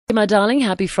My darling,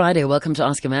 happy Friday. Welcome to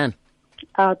Ask a Man.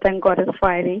 Thank God it's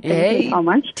Friday. Thank you so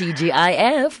much.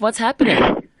 TGIF, what's happening?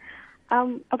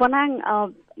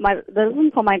 Bonang, the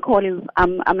reason for my call is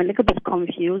I'm a little bit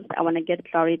confused. I want to get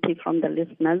clarity from the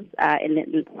listeners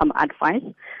and some advice.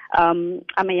 I'm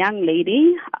a young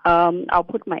lady. I'll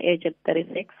put my age at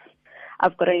 36.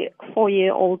 I've got a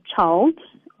 4-year-old child.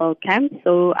 Okay,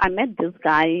 so I met this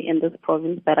guy in this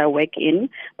province that I work in,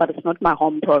 but it's not my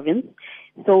home province.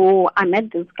 So I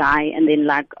met this guy, and then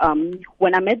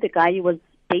when I met the guy, he was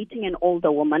dating an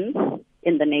older woman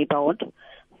in the neighborhood.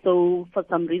 So for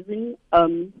some reason,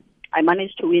 I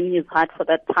managed to win his heart for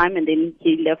that time, and then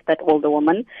he left that older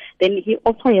woman. Then he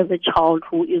also has a child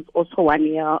who is also 1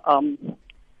 year,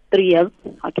 3 years.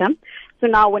 Okay. So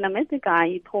now when I met the guy,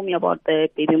 he told me about the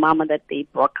baby mama that they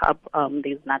broke up.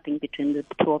 There's nothing between the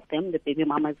two of them. The baby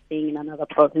mama is staying in another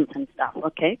province and stuff.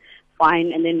 Okay,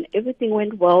 fine. And then everything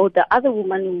went well. The other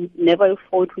woman never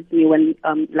fought with me when,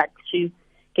 she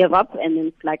gave up, and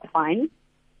then it's fine.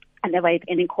 I never had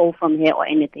any call from her or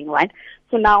anything, right?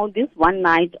 So now this one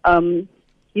night,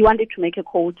 he wanted to make a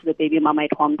call to the baby mama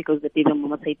at home because the baby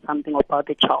mama said something about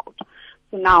the child.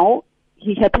 So now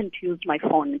he happened to use my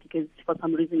phone because for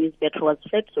some reason his battery was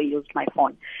flat, so he used my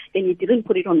phone. Then he didn't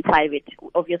put it on private.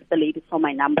 Obviously, the lady saw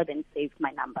my number, then saved my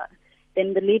number.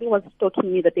 Then the lady was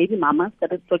stalking me, the baby mama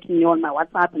started stalking me on my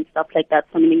WhatsApp and stuff like that.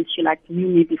 So meaning she knew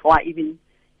me before I even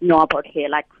know about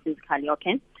her, physically,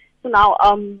 okay? So now,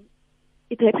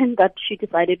 it happened that she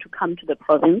decided to come to the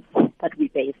province that we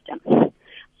based in.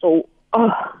 So,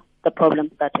 the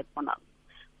problem started for now.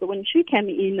 So when she came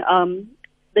in,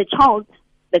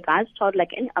 the guy's child,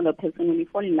 like any other person, when you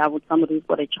fall in love with somebody who's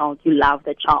got a child, you love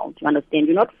the child. You understand?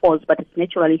 You're not forced, but it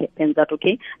naturally happens that,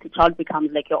 okay, the child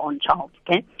becomes like your own child,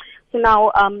 okay? So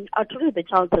now, I told her the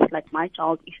child is like my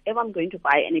child. If ever I'm going to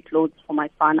buy any clothes for my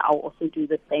son, I'll also do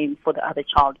the same for the other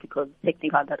child because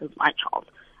technically that is my child.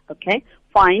 Okay,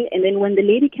 fine. And then when the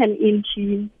lady came in,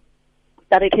 she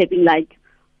started having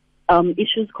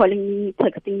issues, calling me,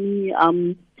 texting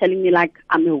me, telling me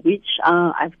I'm a witch.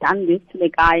 I've done this to the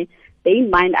guy. Bear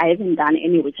in mind, I haven't done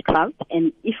any witchcraft,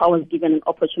 and if I was given an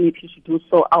opportunity to do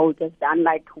so, I would have done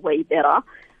way better.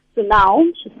 So now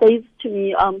she says to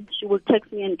me, she will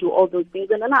text me and do all those things.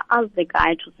 And then I asked the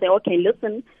guy to say, okay,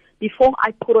 listen, before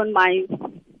I put on my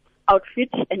outfit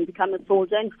and become a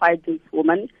soldier and fight this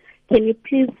woman, can you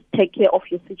please take care of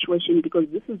your situation because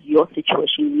this is your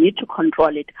situation. You need to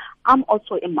control it. I'm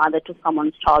also a mother to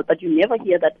someone's child, but you never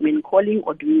hear that man calling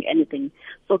or doing anything.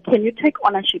 So can you take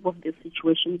ownership of this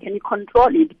situation? Can you control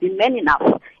it? Be man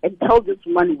enough and tell this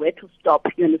woman where to stop.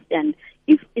 You understand?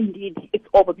 If indeed it's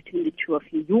over between the two of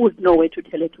you, you would know where to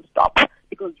tell her to stop.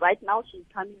 Because right now she's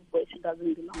coming where she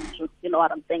doesn't belong to. You know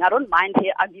what I'm saying? I don't mind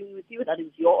her arguing with you. That is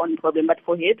your own problem. But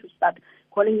for her to start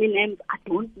calling me names, I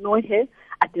don't know her.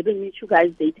 I didn't meet you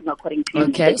guys dating according to you.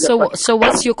 Okay, so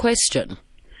what's your question?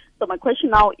 So my question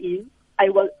now is,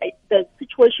 the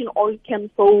situation all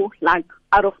came so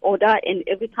out of order, and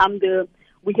every time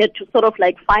we had to sort of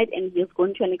fight, and he has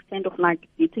gone to an extent of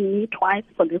beating me twice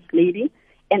for this lady,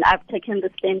 and I've taken the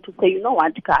stand to say, you know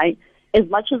what, guy, as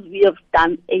much as we have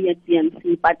done A, B, and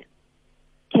C, but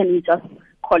can we just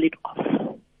call it off?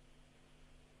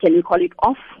 Can we call it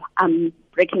off? I'm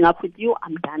breaking up with you.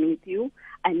 I'm done with you.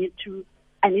 I need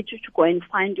you to go and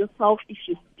find yourself if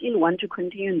you still want to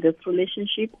continue in this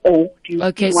relationship, or do you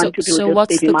still want to do so this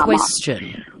what's baby the mama?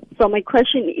 question? So my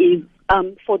question is,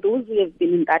 for those who have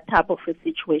been in that type of a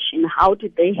situation, how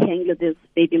did they handle this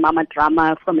baby mama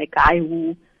drama from a guy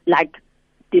who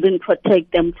didn't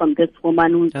protect them from this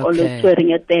woman who's always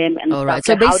swearing at them and all right.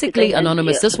 stuff. So basically,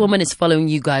 Anonymous, this woman is following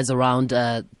you guys around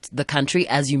the country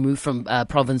as you move from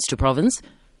province to province?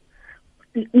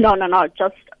 No.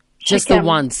 Just the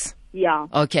once? Yeah.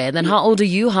 Okay. And then how old are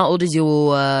you? How old is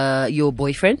your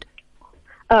boyfriend?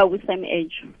 We're same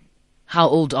age. How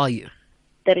old are you?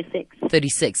 36.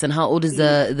 36. And how old is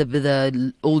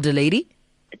the older lady?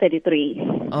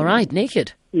 33. All right.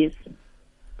 Naked? Yes.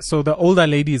 So the older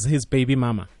lady is his baby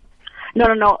mama? No.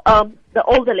 The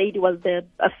older lady was the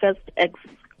first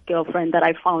ex-girlfriend that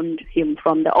I found him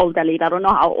from. The older lady, I don't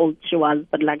know how old she was,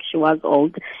 but she was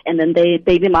old. And then the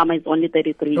baby mama is only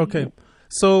 33. Okay.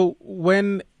 So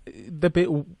when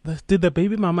did the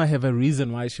baby mama have a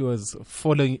reason why she was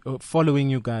following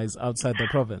you guys outside the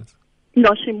province?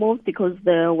 No, she moved because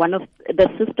one of the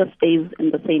sister stays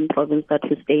in the same province that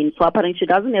we stay in. So apparently she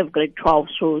doesn't have grade 12,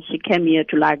 so she came here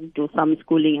to do some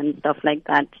schooling and stuff like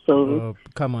that. So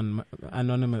come on,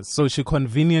 Anonymous. So she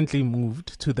conveniently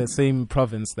moved to the same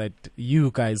province that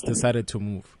you guys decided to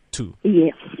move to.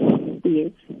 Yes.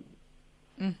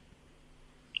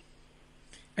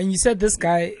 And you said this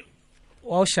guy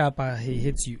all sharper, he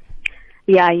hits you.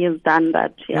 Yeah, he's done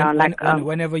that. Yeah,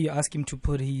 whenever you ask him to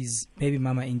put his baby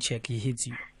mama in check, he hits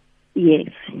you. Yes.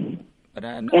 But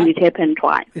and it happened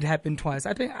twice. It happened twice.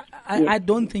 I think I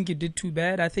don't think you did too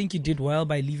bad. I think you did well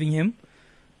by leaving him.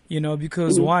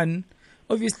 Because one,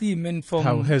 obviously, meant for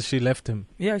how has she left him?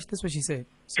 Yeah, that's what she said.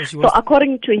 So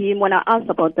according to him, when I asked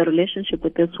about the relationship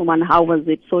with this woman, how was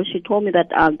it? So she told me that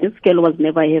this girl was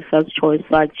never her first choice.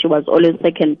 Like she was always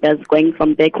second best, going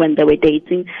from back when they were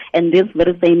dating. And this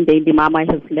very same baby mama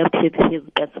has left with his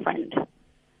best friend.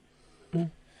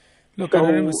 Look,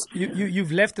 Anonymous,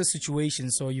 you've left the situation,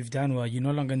 so you've done well. You're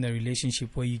no longer in a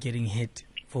relationship where you're getting hit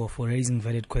for raising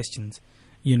valid questions.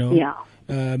 Yeah.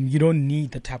 You don't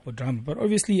need the type of drama. But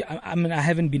obviously, I mean, I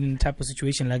haven't been in a type of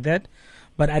situation like that.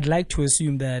 But I'd like to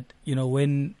assume that,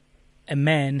 when a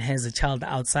man has a child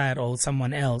outside or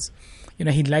someone else,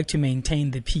 he'd like to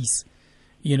maintain the peace,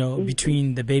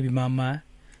 between the baby mama,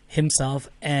 himself,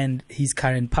 and his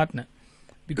current partner.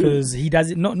 Because he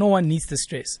doesn't, no one needs the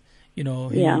stress.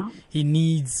 He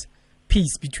needs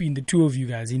peace between the two of you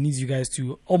guys. He needs you guys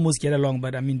to almost get along.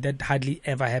 But I mean, that hardly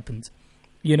ever happens,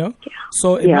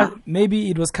 So maybe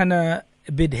it was kind of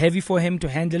a bit heavy for him to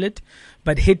handle it,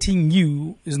 but hitting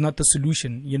you is not the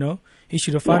solution. He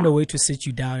should have found a way to sit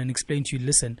you down and explain to you,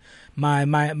 listen,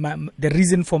 the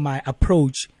reason for my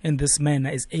approach in this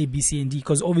manner is A, B, C, and D,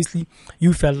 because obviously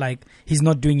you felt like he's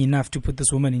not doing enough to put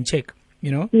this woman in check.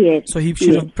 Yes. So he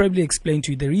should have probably explained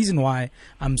to you the reason why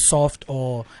I'm soft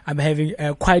or I'm having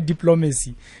quiet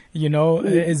diplomacy,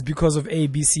 is because of A,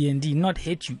 B, C, and D, not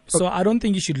hit you. So I don't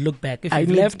think you should look back. If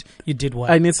you left, you did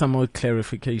well. I need some more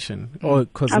clarification.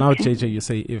 Because now, JJ, you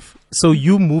say if. So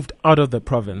you moved out of the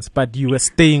province, but you were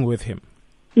staying with him?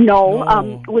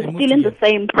 No, we're still in the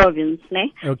same province.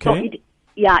 Ne? Okay. So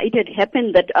it had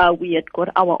happened that we had got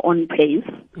our own place.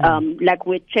 Like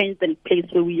we had changed the place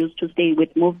where we used to stay.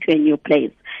 We'd moved to a new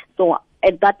place. So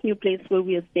at that new place where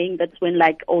we were staying, that's when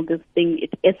all this thing,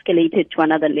 it escalated to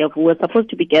another level. We're supposed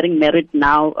to be getting married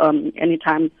now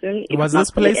anytime soon. Was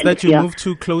this place that you moved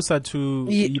to closer to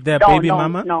their baby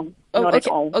mama? No, not at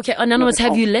all. Okay, Anonymous,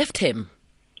 have you left him?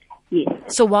 Yes.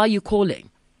 So why are you calling?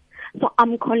 So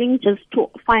I'm calling just to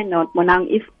find out, Monang,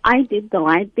 if I did the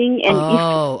right thing and if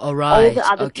all right. all the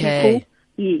other people.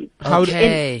 Yes.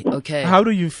 Okay. How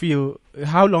do you feel?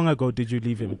 How long ago did you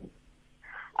leave him?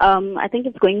 I think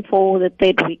it's going for the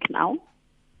 3rd week now.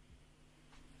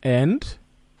 And?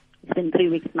 It's been 3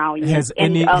 weeks now. Yes.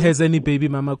 Has any baby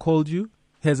mama called you?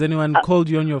 Has anyone called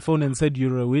you on your phone and said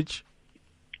you're a witch?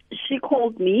 She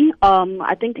called me.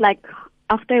 I think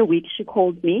after a week, she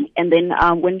called me, and then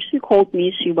when she called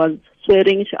me, she was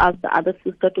swearing. She asked the other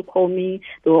sister to call me.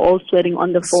 They were all swearing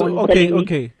on the phone.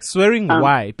 Okay. Swearing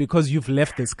why? Because you've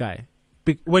left this guy.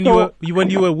 When you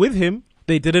were with him,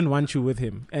 they didn't want you with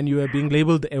him, and you were being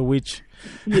labeled a witch.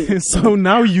 Yes. So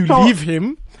now you leave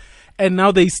him, and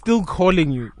now they're still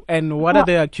calling you. And what are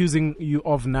they accusing you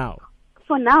of now?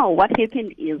 So now what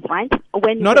happened is, right?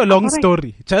 Not a long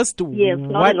story. Just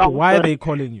why are they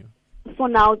calling you? So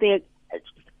now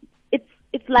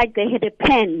it's like they had a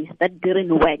plan that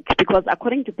didn't work, because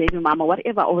according to baby mama,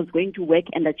 whatever I was going to work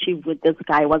and achieve with this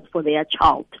guy was for their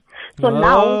child. So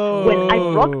now when I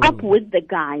broke up with the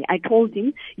guy, I told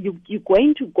him, you're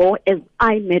going to go as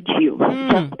I met you,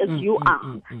 just as you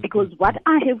are, because what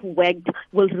I have worked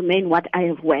will remain what I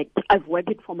have worked. I've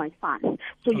worked it for my son.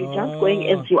 So you're just going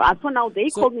as you are. So now they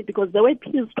called me because they were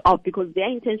pissed off, because their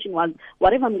intention was,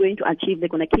 whatever I'm going to achieve, they're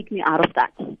going to kick me out of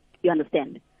that. You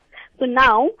understand? So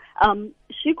now,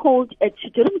 she called, she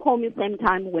didn't call me same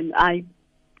time when I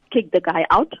kicked the guy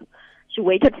out. She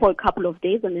waited for a couple of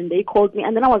days, and then they called me.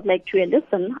 And then I was like to her,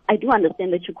 listen, I do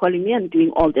understand that you're calling me and doing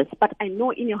all this, but I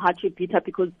know in your heart you're bitter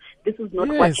because this is not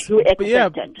what you expected. Yeah,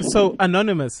 so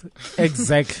Anonymous,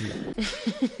 exactly.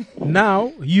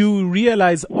 Now you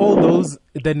realize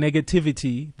the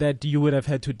negativity that you would have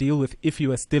had to deal with if you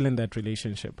were still in that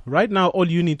relationship. Right now, all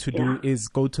you need to do is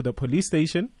go to the police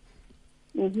station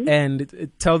and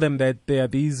tell them that there are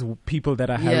these people that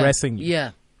are harassing you.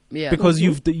 Yeah. Because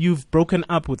you've broken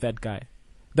up with that guy.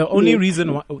 The only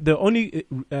reason why, you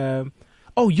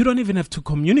don't even have to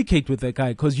communicate with that guy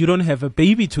because you don't have a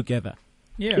baby together.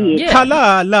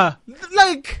 Kalala,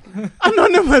 like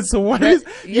Anonymous. What is?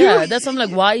 Yeah, that's I'm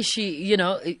like, why is she?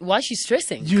 Why is she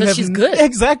stressing? Because she's good.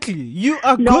 Exactly, you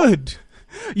are good.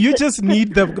 You just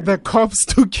need the cops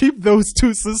to keep those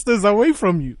two sisters away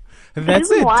from you. That's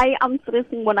the reason why I'm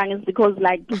stressing Bonang is because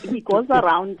he goes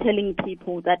around telling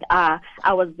people that I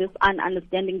was this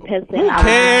ununderstanding person. Who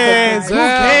cares? Who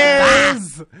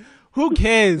cares? Who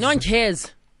cares? No one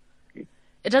cares.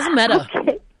 It doesn't matter.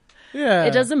 Okay. Yeah.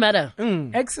 It doesn't matter.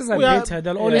 Exes are We are- better.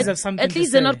 They'll always have something At to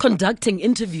least say. they're not conducting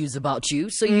interviews about you,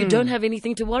 so you don't have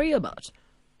anything to worry about.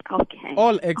 Okay.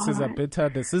 All exes are Alright. bitter.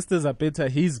 The sisters are bitter.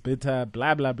 He's bitter.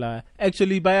 Blah blah blah.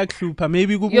 Actually, by a klupa,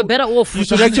 maybe You're better off. You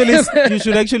should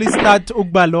actually start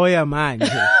ukba lawyer man.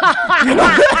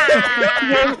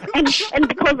 Yes, and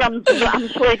because I'm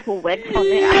sure it will work for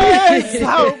me. Yes,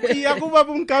 how Yakuba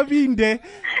Bunkabinde.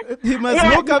 He must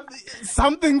look up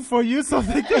something for you so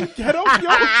they can get off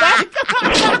your back.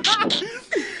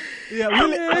 Yeah,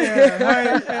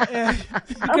 really.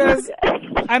 Because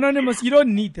Anonymous, you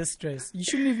don't need the stress. You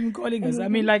shouldn't even be calling us. I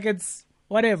mean, like, it's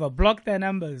whatever. Block their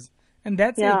numbers. And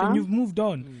that's it. Yeah. And you've moved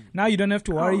on. Now you don't have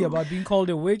to worry about being called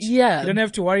a witch. Yeah. You don't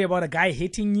have to worry about a guy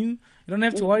hitting you. You don't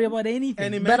have to worry about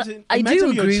anything. And But imagine, I do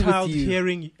imagine your agree with child you.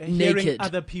 hearing Naked.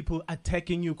 other people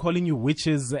attacking you, calling you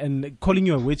witches, and calling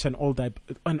you a witch, and all that,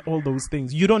 and all those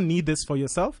things. You don't need this for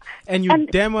yourself, and you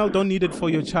damn well don't need it for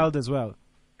your child as well.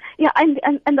 Yeah, and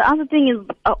the other thing is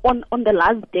on the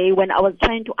last day when I was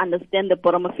trying to understand the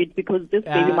bottom of it, because this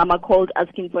baby mama called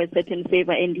asking for a certain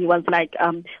favor, and he was like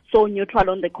so neutral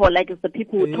on the call, like it's the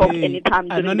people who talk anytime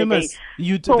during Anonymous,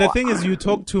 the day. the thing is, you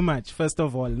talk too much. First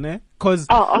of all, ne? Because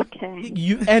okay.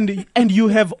 you and you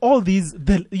have all these.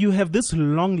 You have this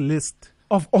long list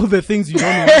of all the things you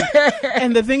don't want.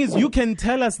 And the thing is, you can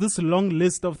tell us this long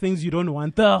list of things you don't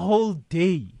want the whole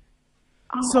day.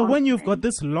 So when you've got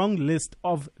this long list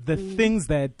of the things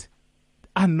that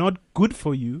are not good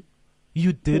for you,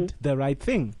 you did the right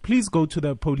thing. Please go to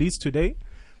the police today.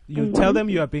 You tell them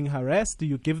you are being harassed.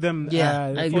 You give them Yeah,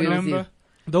 I agree with you.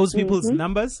 those people's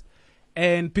numbers,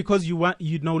 and because you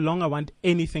no longer want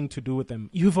anything to do with them.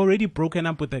 You've already broken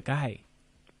up with the guy.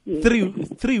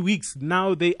 3 weeks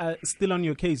now, they are still on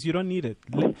your case. You don't need it.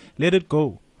 Let it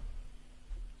go.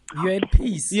 You're at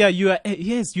peace. Yeah, you are.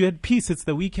 Yes, you're at peace. It's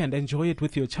the weekend. Enjoy it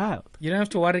with your child. You don't have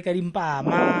to worry about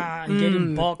mpama and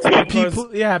getting boxed because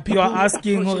People you are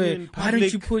asking, pushing okay, in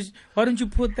why don't you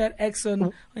put that X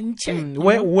on check?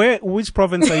 Which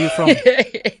province are you from?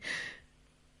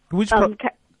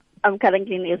 I'm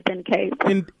currently in Eastern Cape.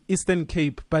 In Eastern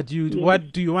Cape, but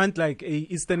what do you want? Like a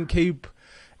Eastern Cape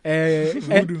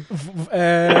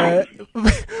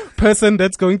person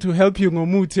that's going to help you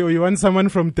ngomuthi, or you want someone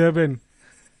from Durban?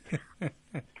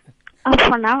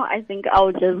 For now, I think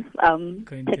I'll just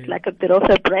take like a bit of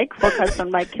a break, focus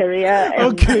on my career.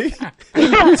 And Okay.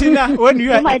 Tina, when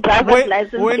you are my driver's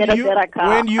license, get a better car.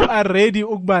 when you are ready,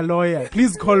 Ugba lawyer,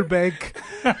 please call back.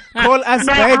 Call us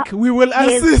back. We will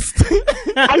yes. assist.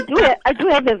 I do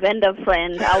have a vendor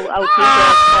friend. I'll do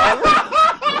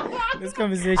that. This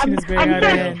conversation is going out of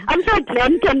hand. I'm sure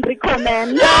Glenn can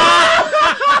recommend.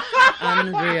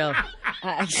 Unreal. I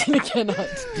actually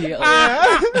cannot deal.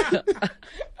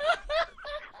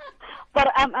 But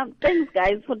thanks,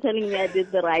 guys, for telling me I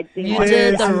did the right thing. You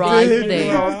did the right did. thing.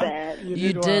 So bad.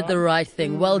 You did the right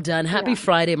thing. Well done. Happy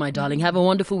Friday, my darling. Have a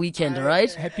wonderful weekend, all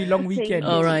right? Happy long weekend.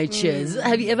 All right, cheers.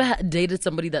 Have you ever dated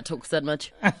somebody that talks that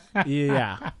much?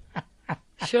 Yeah.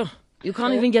 Sure. You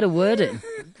can't even get a word in.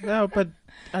 No, but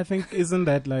I think, isn't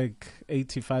that like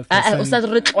 85%?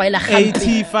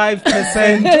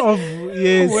 85% of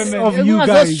Women. of you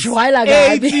guys.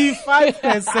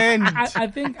 85%. I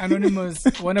think Anonymous,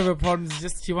 one of her problems is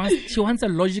just she wants a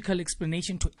logical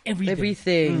explanation to everything.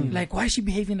 Everything. Like, why is she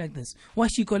behaving like this? Why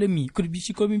is she calling me? Could it be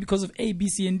she called me because of A, B,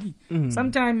 C, and D?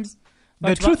 Sometimes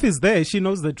The truth is there. She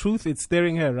knows the truth. It's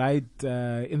staring her right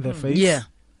in the face. Yeah.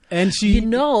 And she,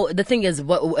 the thing is,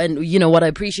 what I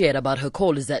appreciate about her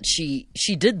call is that she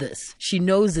did this. She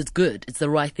knows it's good. It's the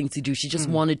right thing to do. She just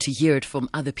wanted to hear it from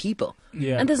other people.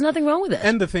 Yeah. And there's nothing wrong with that.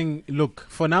 And the thing, look,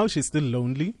 for now she's still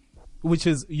lonely, which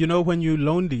is, when you're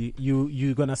lonely,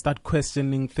 you're going to start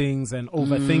questioning things and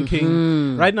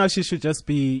overthinking. Right now she should just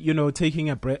be, taking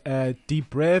a deep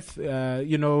breath,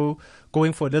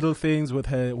 going for little things with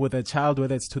her child,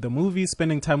 whether it's to the movies,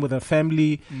 spending time with her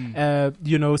family,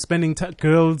 spending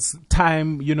girls'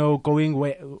 time, going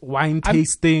wine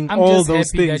tasting, I'm all just those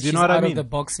happy things. that You know she's what I out mean? of the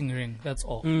boxing ring. That's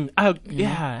all.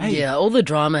 Yeah, all the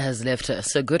drama has left her.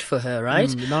 So good for her,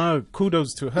 right? No,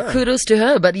 kudos to her. Kudos to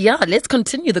her. But yeah, let's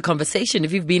continue the conversation.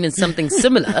 If you've been in something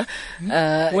similar,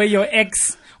 Where your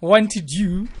ex wanted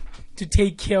you to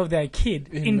take care of their kid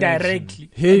indirectly.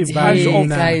 Hey, Hands off, Banna.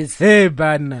 guys. Hey,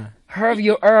 Banna. have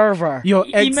you ever Your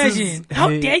ex Imagine. How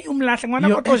dare you mlahle ngwana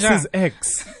Your ko ex's Toja?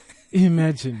 ex.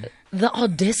 Imagine. the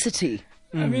audacity?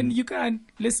 I mean, you can't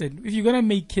listen. If you're gonna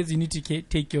make kids, you need to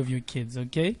take care of your kids.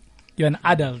 Okay, you're an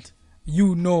adult.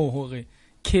 You know, Hore,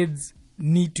 kids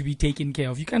need to be taken care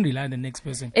of. You can't rely on the next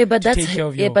person But to that's take care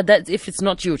of your. but that's if it's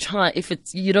not your child. If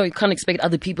it's you can't expect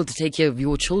other people to take care of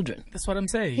your children. That's what I'm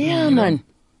saying. Yeah, man.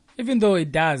 even though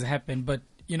it does happen, but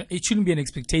you know, it shouldn't be an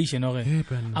expectation. Okay,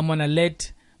 I'm gonna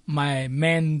let my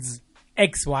man's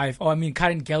ex-wife, or I mean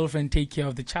current girlfriend, take care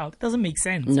of the child. It doesn't make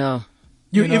sense. No.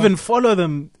 You know, even follow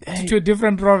them to a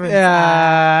different province.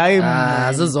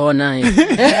 Zozona.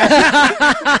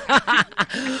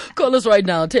 Call us right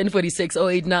now, 1046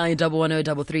 089 110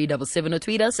 3377, or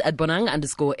tweet us at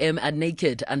Bonang_M, at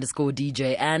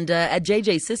Naked_DJ, and at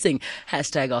JJ Sissing,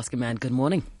 hashtag Ask a Man. Good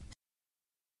morning.